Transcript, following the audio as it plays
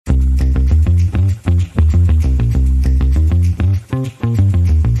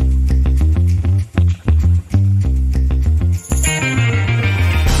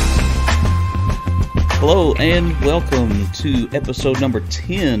and welcome to episode number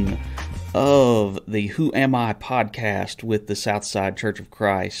 10 of the Who Am I podcast with the Southside Church of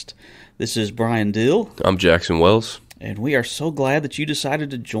Christ. This is Brian Dill. I'm Jackson Wells. And we are so glad that you decided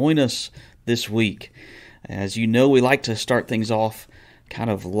to join us this week. As you know, we like to start things off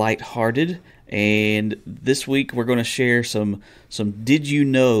kind of lighthearted, and this week we're going to share some did you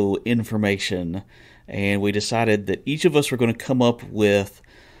know information. And we decided that each of us were going to come up with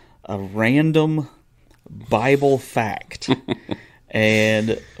a random Bible fact.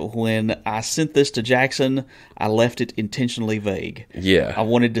 And when I sent this to Jackson, I left it intentionally vague. Yeah. I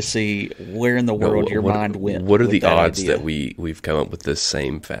wanted to see where in the world your mind went. What are the odds idea. that we've come up with this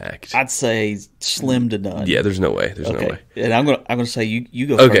same fact? I'd say slim to none. Yeah, there's no way. There's no way. And I'm gonna say you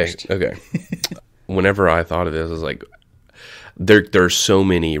go first. Okay. Whenever I thought of this, I was like, there's so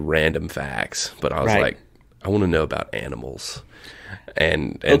many random facts, but I was like, I want to know about animals.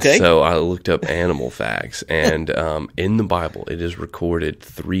 And so I looked up animal facts, and in the Bible, it is recorded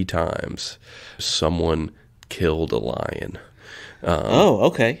 3 times someone killed a lion.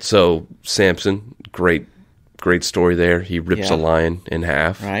 So Samson, great story there. He rips a lion in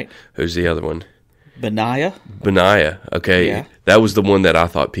half. Right. Who's the other one? Benaiah. Okay. Yeah. That was the one that I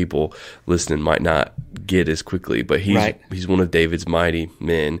thought people listening might not get as quickly, but he's one of David's mighty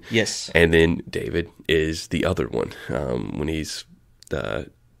men. Yes. And then David is the other one when he's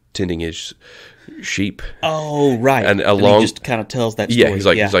tending his sheep. Oh, right. And he just kind of tells that story. Yeah, he's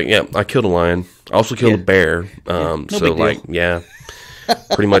like, I killed a lion. I also killed a bear. No big deal.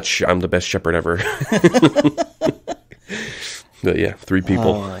 Pretty much I'm the best shepherd ever. But yeah, 3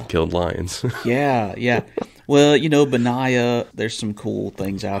 people killed lions. Yeah. Well, Benaiah, there's some cool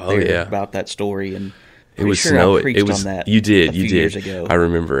things out there about that story, and it was snowing. On that you did. Years ago. I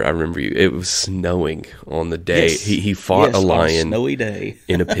remember you. It was snowing on the day he fought a lion on a snowy day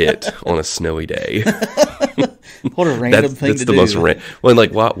in a pit on a snowy day. What a random thing to do. That's the most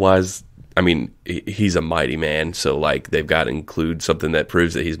why is, I mean, he's a mighty man, so like they've got to include something that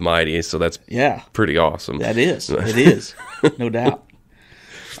proves that he's mighty. So that's pretty awesome. That is. It is. No doubt.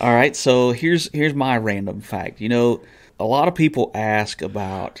 All right, so here's my random fact. A lot of people ask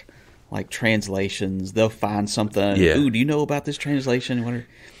about like translations. They'll find something. Yeah. Ooh, do you know about this translation?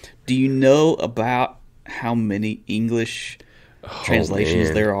 Do you know about how many English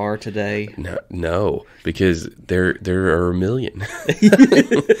translations there are today? No, because there are a million.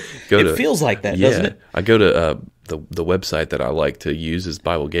 It feels like that, doesn't it? I go to the website that I like to use is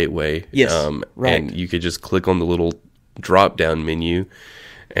Bible Gateway. Yes, right. And you could just click on the little drop-down menu,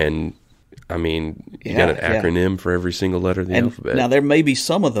 and I mean, you got an acronym for every single letter of the alphabet. Now there may be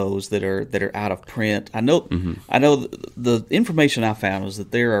some of those that are out of print. I know the information I found was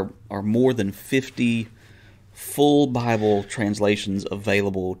that there are more than 50 full Bible translations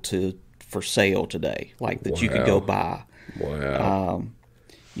available for sale today, like that you could go buy. Wow.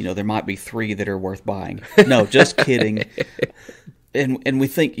 There might be 3 that are worth buying. No, just kidding. And we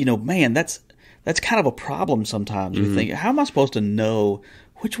think, man, that's kind of a problem sometimes. You think, how am I supposed to know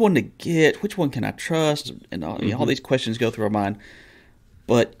which one to get? Which one can I trust? And all these questions go through our mind.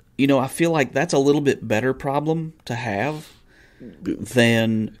 But, I feel like that's a little bit better problem to have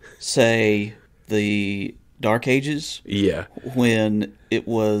than, say, the Dark Ages. Yeah. When it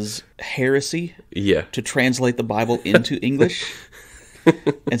was heresy to translate the Bible into English.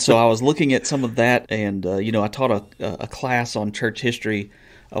 And so I was looking at some of that, and, I taught a class on church history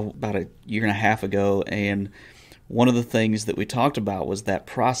about a year and a half ago, and one of the things that we talked about was that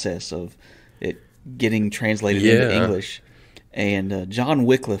process of it getting translated into English. And John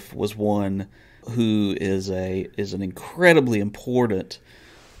Wycliffe was one who is an incredibly important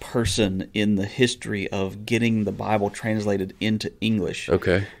person in the history of getting the Bible translated into English.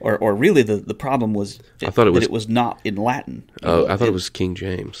 Okay. Or really the problem was it was not in Latin. Oh, I thought it was King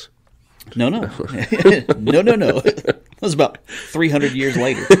James. No. No. It was about 300 years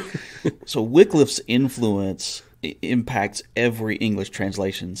later. So Wycliffe's influence impacts every English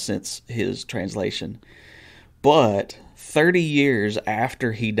translation since his translation. But 30 years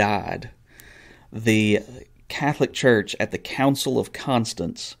after he died, the Catholic Church at the Council of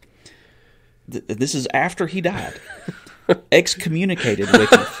Constance, this is after he died, excommunicated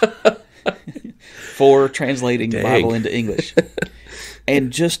Wycliffe for translating the Bible into English.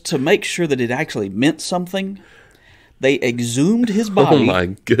 And just to make sure that it actually meant something, they exhumed his body. Oh my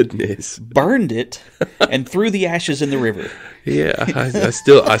goodness! Burned it and threw the ashes in the river. Yeah, I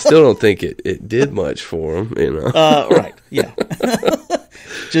still don't think it did much for him. Right? Yeah.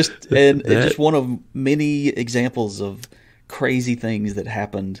 just one of many examples of crazy things that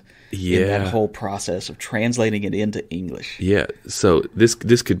happened in that whole process of translating it into English. Yeah. So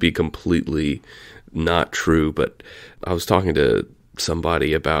this could be completely not true, but I was talking to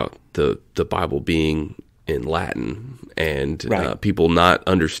somebody about the Bible being in Latin and people not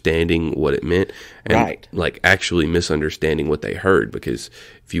understanding what it meant and like actually misunderstanding what they heard, because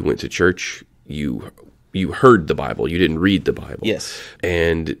if you went to church, you heard the Bible, you didn't read the Bible. Yes.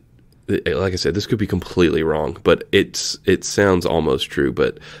 And like I said, this could be completely wrong, but it sounds almost true.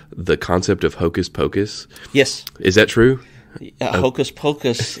 But the concept of hocus pocus, yes, is that true? Hocus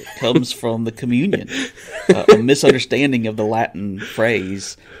pocus comes from the communion, a misunderstanding of the Latin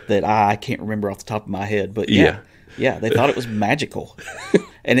phrase that I can't remember off the top of my head. But yeah, they thought it was magical,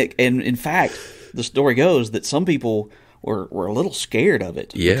 and in fact, the story goes that some people were a little scared of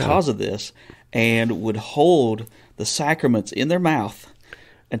it because of this, and would hold the sacraments in their mouth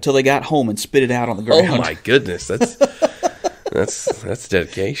until they got home and spit it out on the ground. Oh my goodness, that's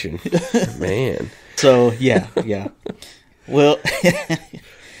dedication, man. So yeah. Well,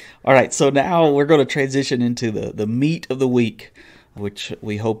 all right. So now we're going to transition into the meat of the week, which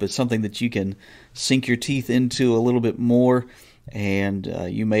we hope is something that you can sink your teeth into a little bit more. And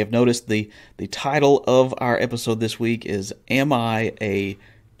you may have noticed the title of our episode this week is "Am I a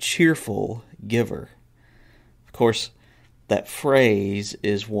Cheerful Giver?" Of course, that phrase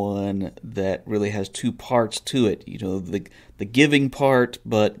is one that really has two parts to it. You know, the giving part,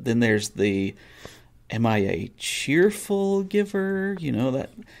 but then there's the am I a cheerful giver? You know,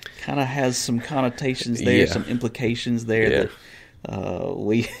 that kind of has some connotations there, some implications there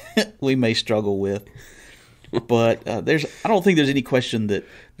that we may struggle with. But I don't think there's any question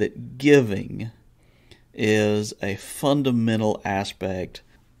that giving is a fundamental aspect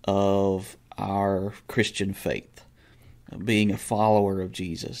of our Christian faith, being a follower of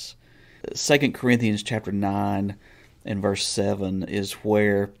Jesus. 2 Corinthians chapter 9 and verse 7 is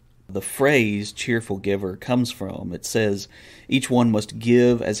where the phrase cheerful giver comes from. It says, each one must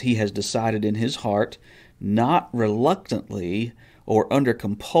give as he has decided in his heart, not reluctantly or under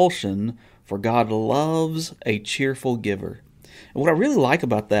compulsion, for God loves a cheerful giver. And what I really like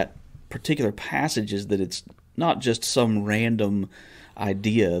about that particular passage is that it's not just some random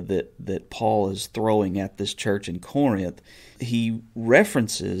idea that Paul is throwing at this church in Corinth. He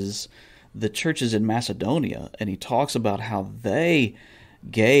references the churches in Macedonia, and he talks about how they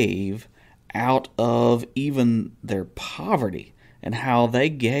gave out of even their poverty, and how they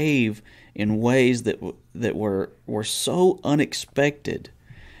gave in ways that were so unexpected.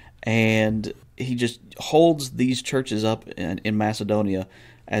 And he just holds these churches up in Macedonia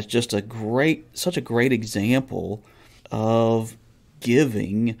as just such a great example of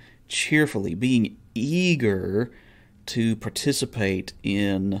giving cheerfully, being eager to participate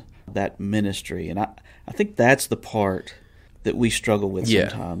in that ministry. And I think that's the part that we struggle with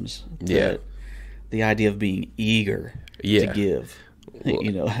sometimes. The idea of being eager to give. Well,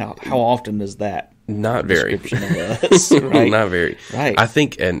 you know, how often is that? Not very. Description of us, right? Not very. Right. I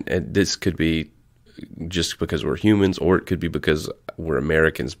think, and this could be just because we're humans, or it could be because we're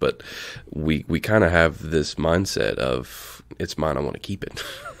Americans, but we kind of have this mindset of, it's mine, I want to keep it.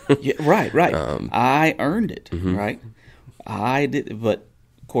 Yeah, right. I earned it, right? I did, but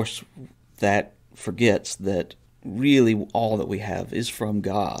of course that forgets that really all that we have is from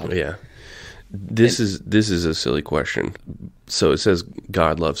God. Yeah. This is a silly question. So it says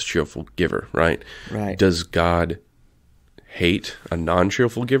God loves cheerful giver, right? Right. Does God hate a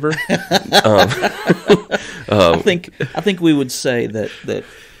non-cheerful giver? I think we would say that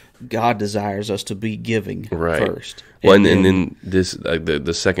God desires us to be giving first. Well, and then this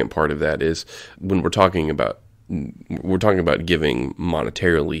the second part of that is when we're talking about giving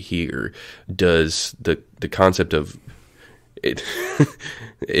monetarily here. Does the concept of it,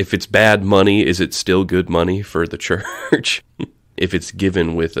 if it's bad money, is it still good money for the church? If it's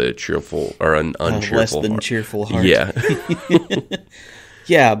given with a cheerful or an uncheerful less than heart. Cheerful heart. Yeah.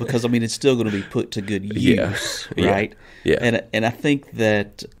 Yeah, because I mean it's still going to be put to good use, right? Yeah. And I think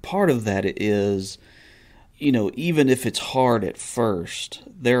that part of that is, you know, even if it's hard at first,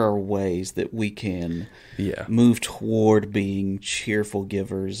 there are ways that we can move toward being cheerful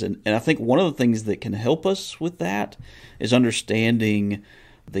givers. And I think one of the things that can help us with that is understanding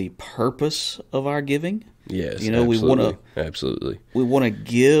the purpose of our giving. Yes, you know, absolutely. We want to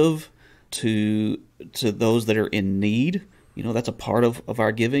give to those that are in need. You know, that's a part of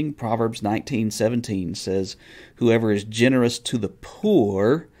our giving. Proverbs 19:17 says, "Whoever is generous to the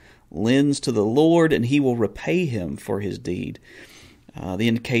poor lends to the Lord, and he will repay him for his deed." The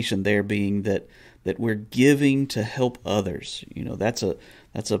indication there being that we're giving to help others. You know, that's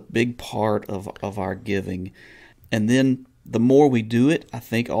a big part of our giving. And then the more we do it, I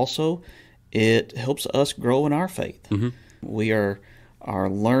think also it helps us grow in our faith. Mm-hmm. We are are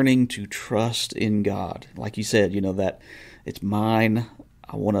learning to trust in God. Like you said, that it's mine.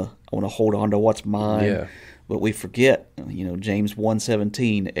 I want to hold on to what's mine. Yeah. But we forget, James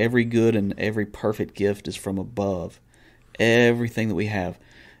 1:17, every good and every perfect gift is from above. Everything that we have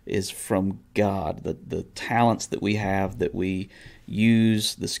is from God. The talents that we have, that we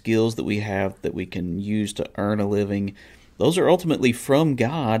use, the skills that we have that we can use to earn a living, those are ultimately from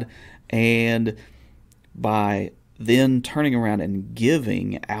God. And by then turning around and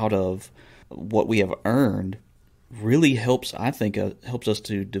giving out of what we have earned really helps, I think, helps us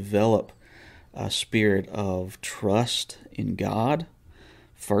to develop a spirit of trust in God,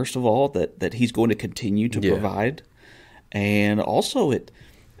 first of all, that He's going to continue to provide. And also it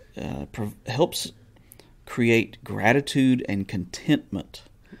helps create gratitude and contentment,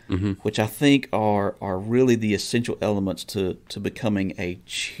 which I think are really the essential elements to becoming a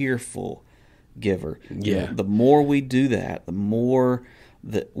cheerful giver. Yeah. The more we do that, the more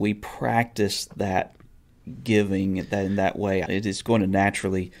that we practice that giving in that way, it is going to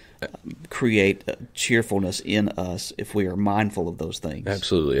naturally create cheerfulness in us if we are mindful of those things.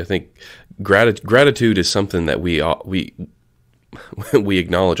 Absolutely. I think gratitude is something that we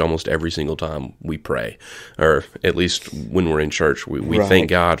acknowledge almost every single time we pray, or at least when we're in church. We thank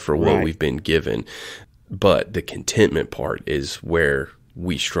God for what we've been given. But the contentment part is where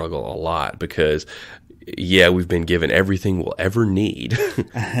we struggle a lot, because we've been given everything we'll ever need,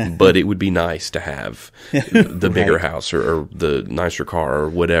 but it would be nice to have the bigger house or the nicer car or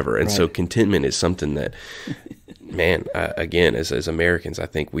whatever. And so contentment is something that, man, again, as Americans, I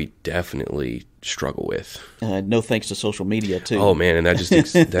think we definitely struggle with. No thanks to social media, too. Oh, man, and that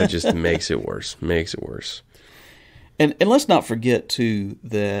just makes it worse. And let's not forget, too,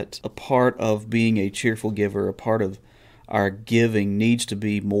 that a part of being a cheerful giver, a part of our giving needs to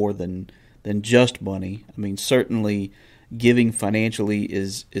be more than just money. I mean, certainly giving financially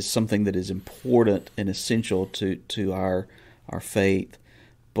is something that is important and essential to our faith.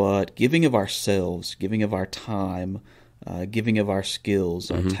 But giving of ourselves, giving of our time, giving of our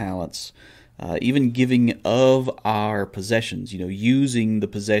skills, our talents, even giving of our possessions, using the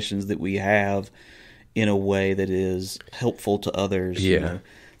possessions that we have in a way that is helpful to others. Yeah.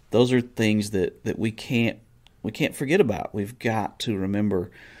 Those are things that we can't forget about. We've got to remember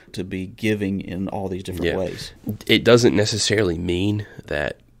to be giving in all these different ways. It doesn't necessarily mean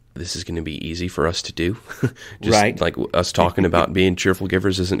that this is going to be easy for us to do. Just like us talking about being cheerful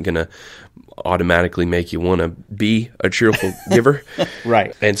givers isn't going to automatically make you want to be a cheerful giver.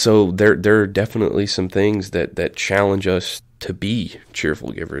 Right. And so there are definitely some things that challenge us to be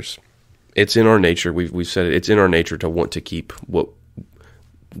cheerful givers. It's in our nature. We've said it. It's in our nature to want to keep what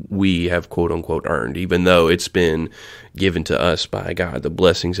we have quote unquote earned, even though it's been given to us by God. The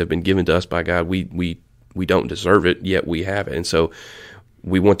blessings have been given to us by God. We don't deserve it, yet we have it. And so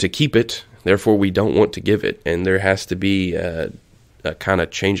we want to keep it, therefore we don't want to give it. And there has to be a kind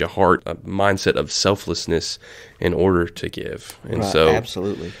of change of heart, a mindset of selflessness in order to give. And so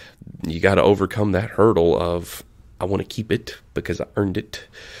absolutely, you got to overcome that hurdle of, I want to keep it because I earned it.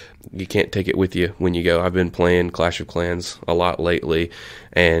 You can't take it with you when you go. I've been playing Clash of Clans a lot lately,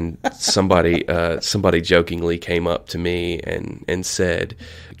 and somebody jokingly came up to me and said,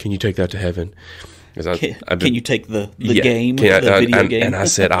 "Can you take that to heaven?" Can you take the game, the video game? And I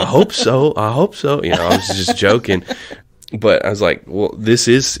said, I hope so. I was just joking. But I was like, well,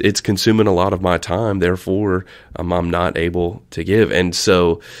 it's consuming a lot of my time. Therefore, I'm not able to give. And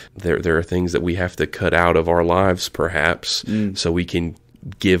so there are things that we have to cut out of our lives, perhaps, so we can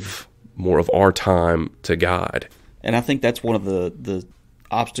give more of our time to God. And I think that's one of the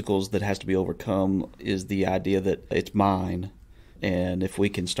obstacles that has to be overcome, is the idea that it's mine. And if we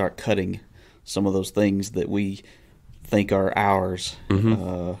can start cutting some of those things that we think are ours,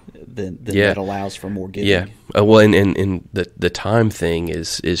 then that allows for more giving. Yeah. Well, and the time thing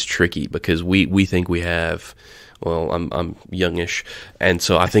is tricky, because we think we have, well, I'm youngish, and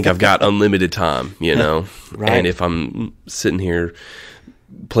so I think I've got unlimited time, Right. And if I'm sitting here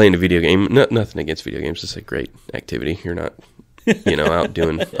playing a video game, nothing against video games, it's a great activity. You're not, out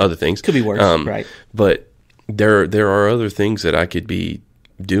doing other things. Could be worse, right? But there are other things that I could be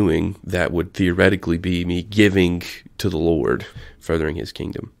doing that would theoretically be me giving to the Lord, furthering His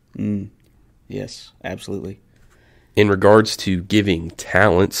kingdom. Yes, absolutely. In regards to giving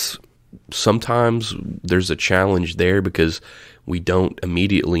talents, sometimes there's a challenge there because we don't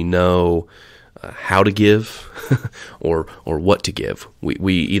immediately know how to give or what to give.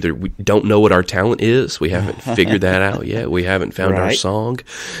 We either don't know what our talent is, we haven't figured that out yet, we haven't found our song,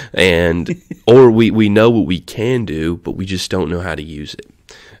 or we know what we can do, but we just don't know how to use it.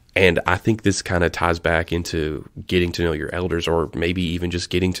 And I think this kind of ties back into getting to know your elders, or maybe even just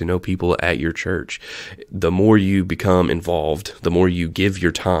getting to know people at your church. The more you become involved, the more you give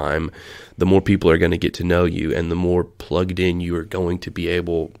your time, the more people are going to get to know you, and the more plugged in you are going to be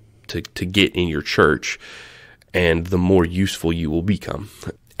able to get in your church, and the more useful you will become.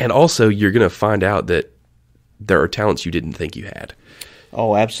 And also, you're going to find out that there are talents you didn't think you had.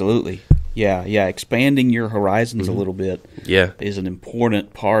 Oh, absolutely. Yeah. Expanding your horizons a little bit is an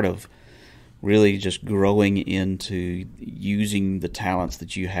important part of really just growing into using the talents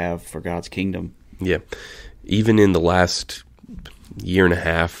that you have for God's kingdom. Yeah. Even in the last year and a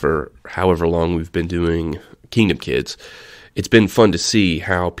half or however long we've been doing Kingdom Kids, it's been fun to see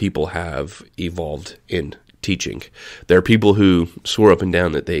how people have evolved in teaching. There are people who swore up and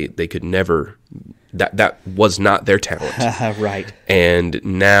down that they could never... That was not their talent. Right. And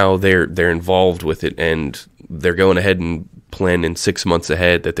now they're involved with it, and they're going ahead and planning 6 months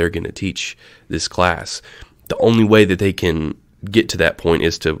ahead that they're going to teach this class. The only way that they can get to that point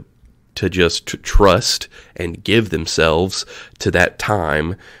is to just trust and give themselves to that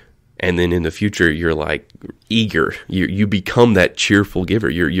time. And then in the future, you're like eager. You become that cheerful giver.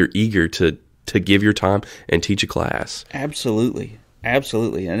 You're eager to give your time and teach a class. Absolutely.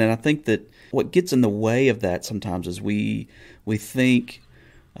 And then I think that what gets in the way of that sometimes is we think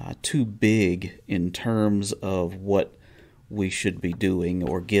too big in terms of what we should be doing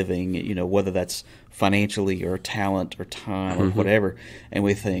or giving, whether that's financially or talent or time or whatever. And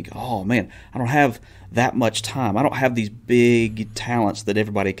we think, oh man, I don't have that much time. I don't have these big talents that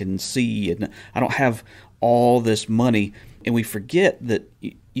everybody can see, and I don't have all this money. And we forget that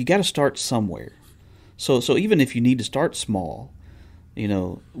you got to start somewhere. So even if you need to start small,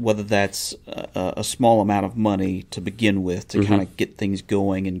 whether that's a small amount of money to begin with to kind of get things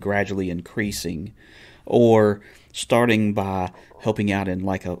going and gradually increasing, or starting by helping out in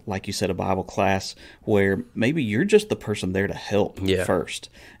like you said, a Bible class where maybe you're just the person there to help first,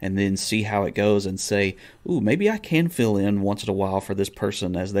 and then see how it goes and say, ooh, maybe I can fill in once in a while for this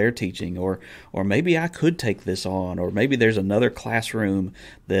person as they're teaching, or maybe I could take this on, or maybe there's another classroom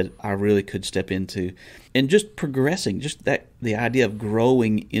that I really could step into. And just progressing, just the idea of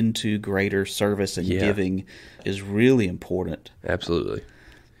growing into greater service and giving is really important. Absolutely.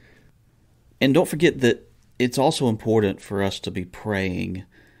 And don't forget that it's also important for us to be praying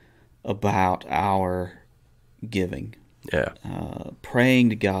about our giving. Yeah.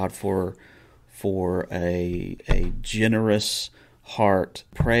 Praying to God for a generous heart,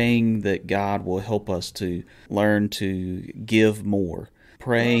 praying that God will help us to learn to give more,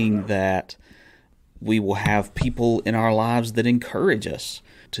 praying that we will have people in our lives that encourage us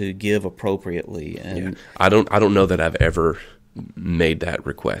to give appropriately. And I don't know that I've ever made that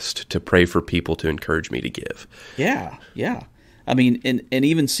request, to pray for people to encourage me to give. Yeah. I mean, and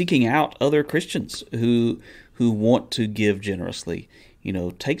even seeking out other Christians who want to give generously.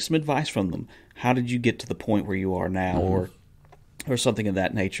 Take some advice from them. How did you get to the point where you are now, or something of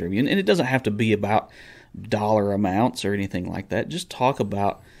that nature? And it doesn't have to be about dollar amounts or anything like that. Just talk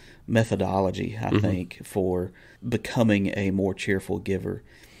about methodology, I think, for becoming a more cheerful giver.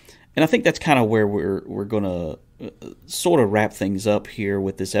 And I think that's kind of where we're going to sort of wrap things up here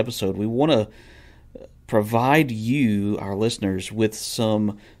with this episode. We want to provide you, our listeners, with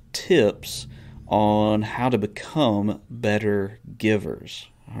some tips on how to become better givers.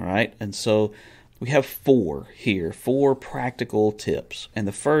 All right? And so we have 4 practical tips. And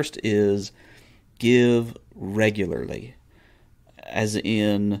the first is give regularly, as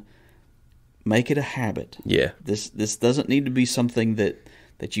in make it a habit. Yeah. This doesn't need to be something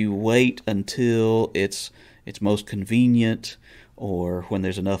that you wait until it's most convenient, or when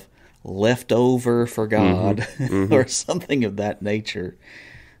there's enough left over for God, or something of that nature.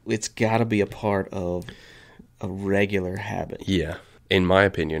 It's got to be a part of a regular habit. Yeah. In my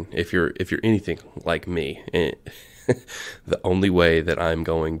opinion, if you're anything like me, the only way that I'm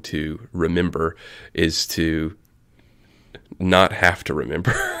going to remember is to not have to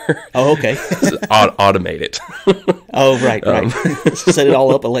remember. Oh, okay. Automate it. Oh, right. Set it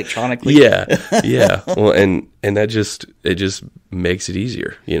all up electronically. Yeah. Well, and that just makes it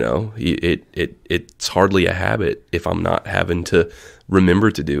easier. It's hardly a habit if I'm not having to remember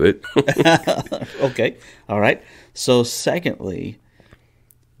to do it. Okay. All right. So, secondly,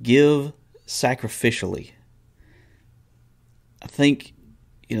 give sacrificially. I think,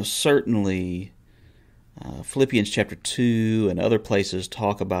 certainly Philippians chapter 2 and other places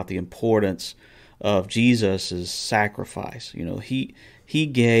talk about the importance of Jesus' sacrifice. He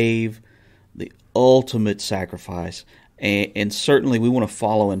gave the ultimate sacrifice, and certainly we want to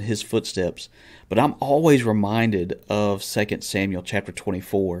follow in his footsteps. But I'm always reminded of 2 Samuel chapter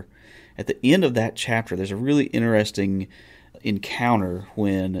 24. At the end of that chapter, there's a really interesting encounter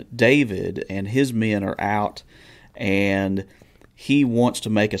when David and his men are out, and he wants to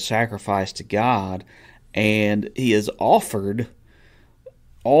make a sacrifice to God, and he is offered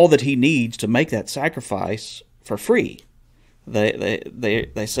all that he needs to make that sacrifice for free.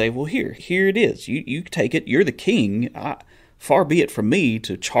 They say, well, here it is. You take it. You're the king. Far be it from me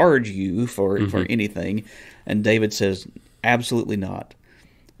to charge you for anything. And David says, absolutely not.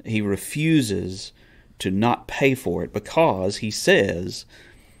 He refuses to not pay for it because he says,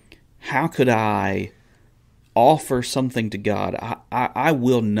 how could I offer something to God? I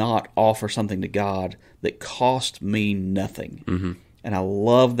will not offer something to God that cost me nothing. Mm-hmm. And I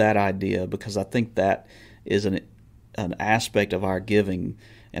love that idea because I think that is an aspect of our giving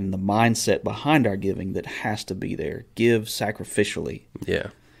and the mindset behind our giving that has to be there. Give sacrificially. Yeah.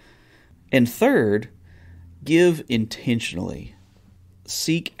 And third, give intentionally.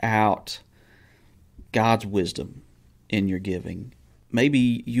 Seek out God's wisdom in your giving.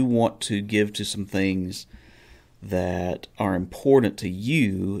 Maybe you want to give to some things that are important to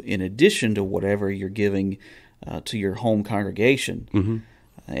you in addition to whatever you're giving to your home congregation. Mm-hmm.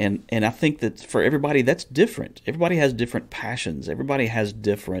 And I think that for everybody, that's different. Everybody has different passions. Everybody has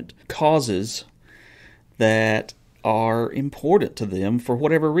different causes that are important to them for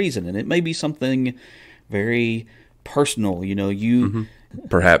whatever reason. And it may be something very personal. Mm-hmm.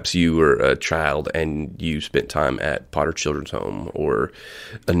 Perhaps you were a child and you spent time at Potter Children's Home or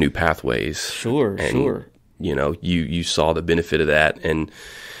a New Pathways. Sure. You saw the benefit of that and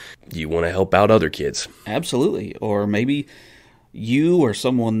you want to help out other kids. Absolutely. Or maybe you or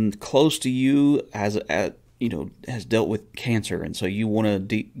someone close to you has dealt with cancer, and so you want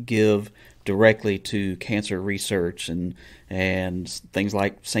to give directly to cancer research and things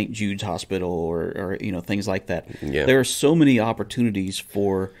like St. Jude's Hospital or things like that. Yeah. There are so many opportunities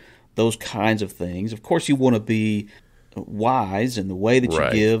for those kinds of things. Of course, you want to be wise in the way that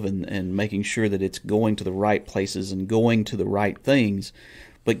you give and making sure that it's going to the right places and going to the right things.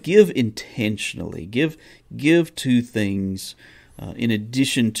 But give intentionally. Give to things in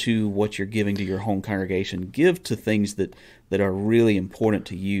addition to what you're giving to your home congregation. Give to things that are really important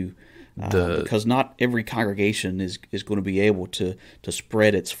to you. Because not every congregation is going to be able to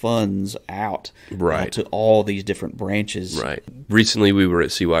spread its funds out to all these different branches. Right. Recently we were at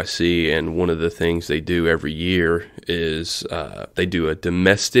CYC, and one of the things they do every year is they do a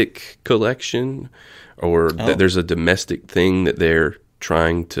domestic collection, or there's a domestic thing that they're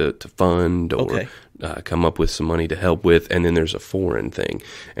trying to fund or come up with some money to help with, and then there's a foreign thing.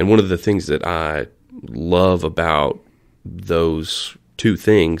 And one of the things that I love about those two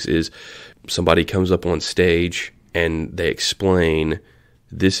things is somebody comes up on stage and they explain,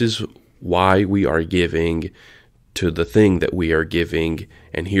 this is why we are giving to the thing that we are giving,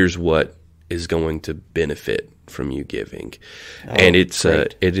 and here's what is going to benefit from you giving. And it's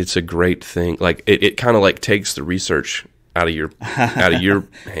a great thing. Like it kind of like takes the research out of your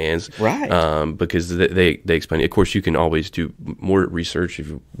hands, right? Because they explain it. Of course, you can always do more research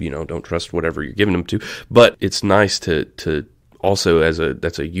if you don't trust whatever you're giving them to. But it's nice to also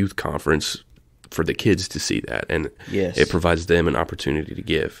that's a youth conference for the kids to see that, and it provides them an opportunity to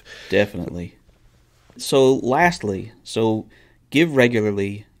give. Definitely. So lastly, give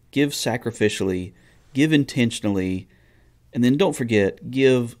regularly, give sacrificially, give intentionally, and then don't forget,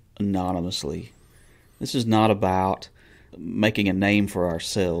 give anonymously. This is not about making a name for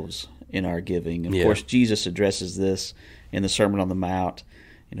ourselves in our giving. Of course, Jesus addresses this in the Sermon on the Mount.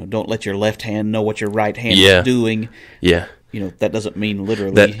 Don't let your left hand know what your right hand is doing. Yeah. That doesn't mean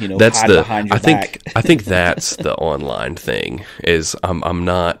literally, hide behind your back. I think that's the online thing, is I'm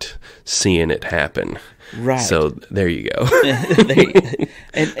not seeing it happen. Right. So there you go.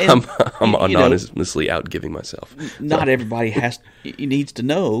 and I'm anonymously out giving myself. Not everybody needs to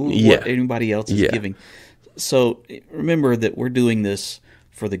know what anybody else is giving. So remember that we're doing this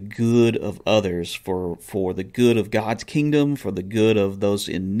for the good of others, for the good of God's kingdom, for the good of those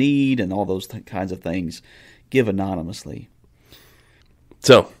in need, and all those kinds of things. Give anonymously.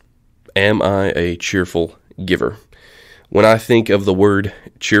 So, am I a cheerful giver? When I think of the word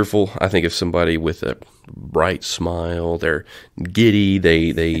cheerful, I think of somebody with a bright smile. They're giddy.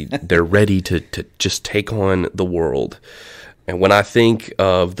 They're ready to just take on the world. And when I think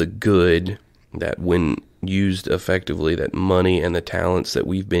of the good, that when used effectively, that money and the talents that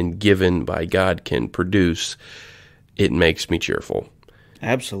we've been given by God can produce, it makes me cheerful.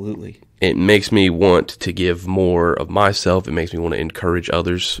 Absolutely. It makes me want to give more of myself. It makes me want to encourage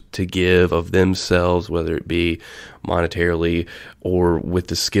others to give of themselves, whether it be monetarily or with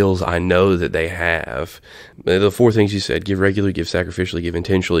the skills I know that they have. The 4 things you said: give regularly, give sacrificially, give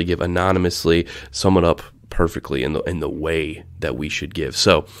intentionally, give anonymously, sum it up perfectly in the way that we should give.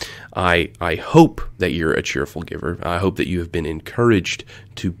 So I hope that you're a cheerful giver. I hope that you have been encouraged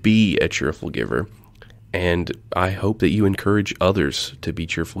to be a cheerful giver. And I hope that you encourage others to be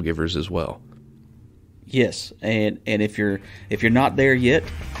cheerful givers as well. Yes, and if you're not there yet,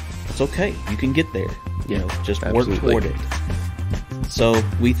 it's okay. You can get there. Just Absolutely. Work toward it. So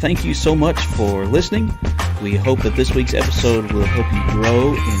we thank you so much for listening. We hope that this week's episode will help you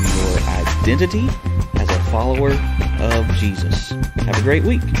grow in your identity as a follower of Jesus. Have a great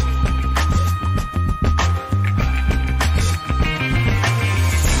week.